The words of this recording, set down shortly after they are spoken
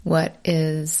What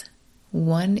is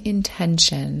one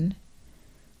intention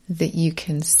that you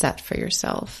can set for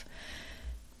yourself?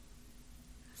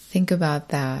 Think about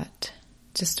that.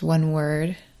 Just one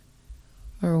word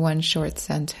or one short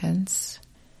sentence.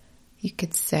 You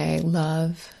could say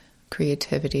love,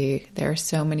 creativity. There are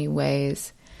so many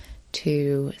ways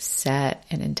to set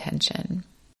an intention.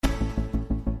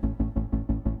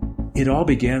 It all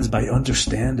begins by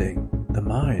understanding the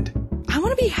mind. I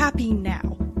want to be happy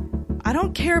now. I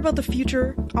don't care about the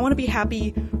future. I want to be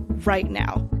happy right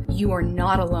now. You are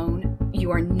not alone. You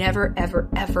are never, ever,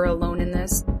 ever alone in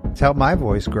this. It's helped my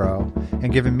voice grow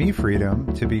and given me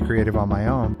freedom to be creative on my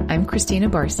own. I'm Christina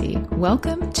Barcy.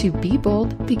 Welcome to Be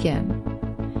Bold, Begin,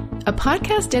 a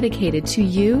podcast dedicated to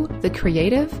you, the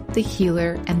creative, the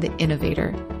healer, and the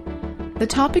innovator. The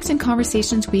topics and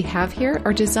conversations we have here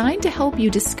are designed to help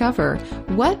you discover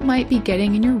what might be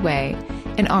getting in your way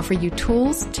and offer you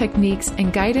tools, techniques,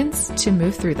 and guidance to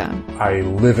move through them. I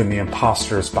live in the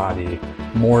imposter's body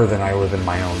more than I live in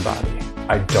my own body.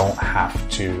 I don't have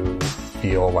to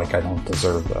feel like I don't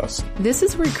deserve this. This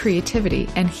is where creativity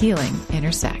and healing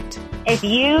intersect. If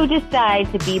you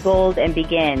decide to be bold and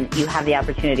begin, you have the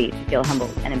opportunity to feel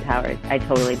humbled and empowered. I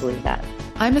totally believe that.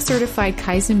 I'm a certified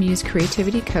Kaizen Muse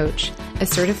creativity coach, a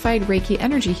certified Reiki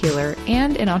energy healer,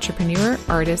 and an entrepreneur,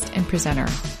 artist, and presenter.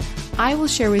 I will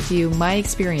share with you my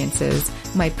experiences,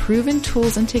 my proven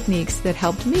tools and techniques that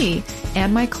helped me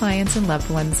and my clients and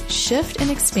loved ones shift and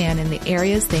expand in the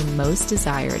areas they most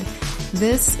desired.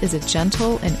 This is a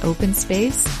gentle and open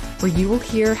space where you will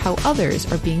hear how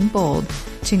others are being bold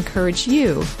to encourage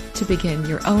you to begin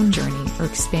your own journey or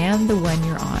expand the one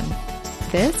you're on.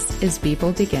 This is Be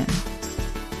Bold Begin.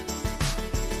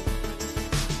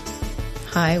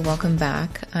 Hi, welcome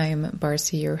back. I'm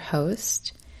Barcy, your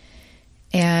host,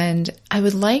 and I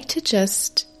would like to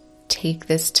just take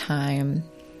this time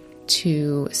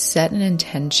to set an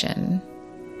intention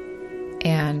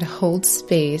and hold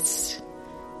space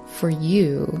for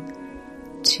you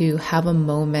to have a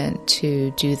moment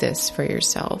to do this for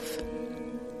yourself.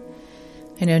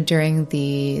 I know during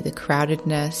the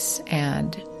crowdedness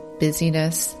and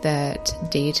busyness that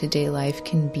day-to-day life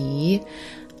can be,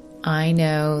 I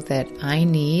know that I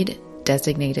need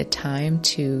designated time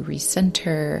to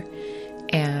recenter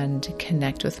and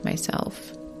connect with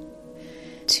myself,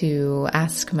 to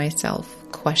ask myself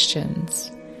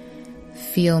questions,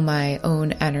 feel my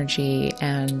own energy,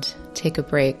 and take a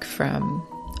break from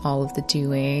all of the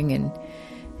doing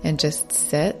and just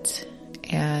sit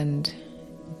and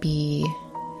be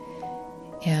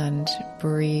and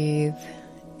breathe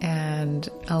and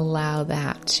allow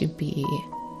that to be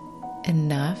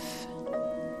enough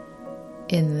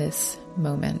in this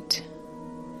moment,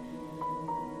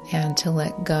 and to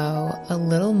let go a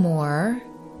little more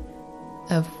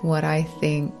of what I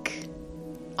think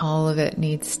all of it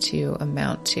needs to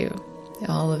amount to,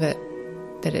 all of it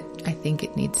that I think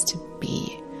it needs to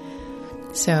be.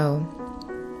 So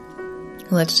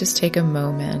let's just take a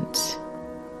moment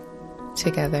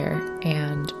together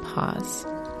and pause.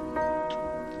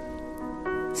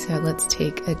 So let's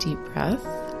take a deep breath.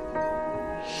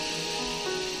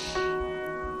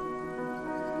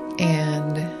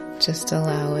 And just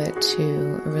allow it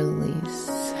to release.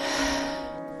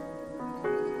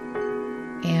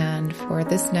 And for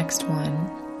this next one,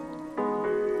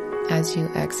 as you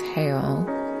exhale,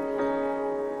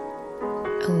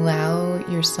 allow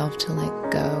yourself to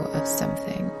let go of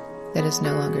something that is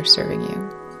no longer serving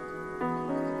you.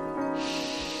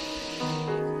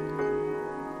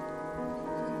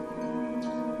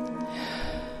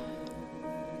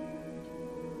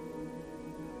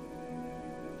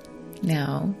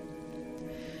 Now,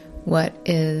 what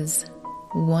is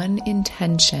one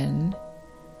intention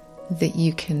that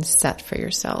you can set for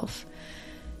yourself?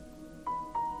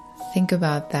 Think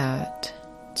about that.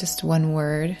 Just one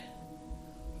word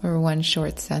or one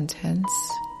short sentence.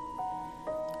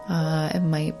 It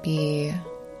might be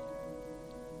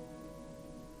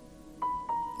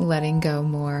letting go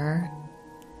more.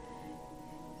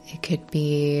 It could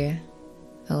be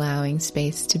allowing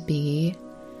space to be.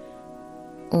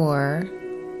 Or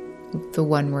the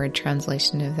one-word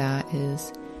translation of that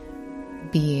is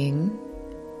being.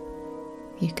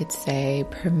 You could say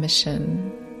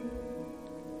permission.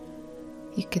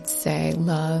 You could say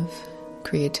love,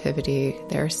 creativity.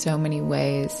 There are so many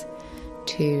ways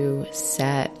to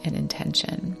set an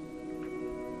intention.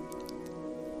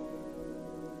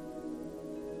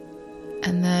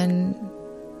 And then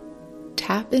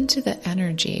tap into the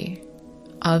energy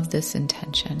of this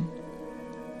intention.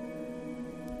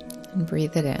 And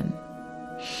breathe it in.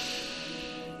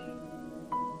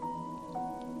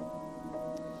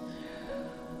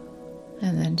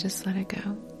 And then just let it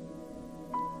go.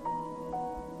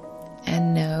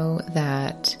 And know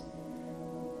that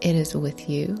it is with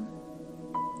you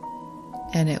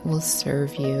and it will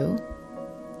serve you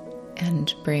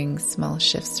and bring small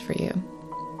shifts for you.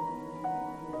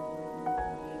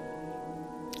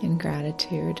 In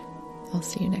gratitude, I'll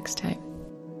see you next time.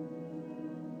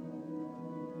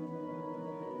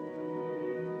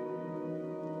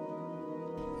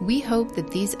 We hope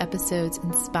that these episodes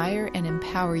inspire and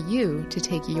empower you to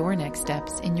take your next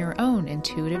steps in your own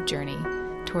intuitive journey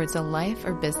towards a life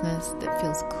or business that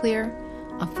feels clear,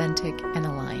 authentic, and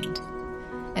aligned.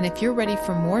 And if you're ready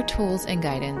for more tools and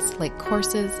guidance like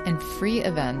courses and free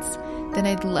events, then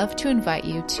I'd love to invite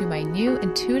you to my new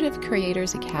Intuitive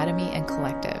Creators Academy and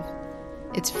Collective.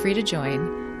 It's free to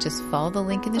join. Just follow the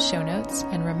link in the show notes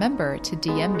and remember to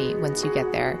DM me once you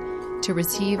get there to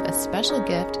receive a special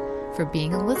gift for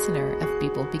being a listener of Be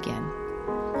Bold Begin.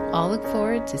 I'll look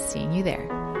forward to seeing you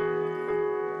there.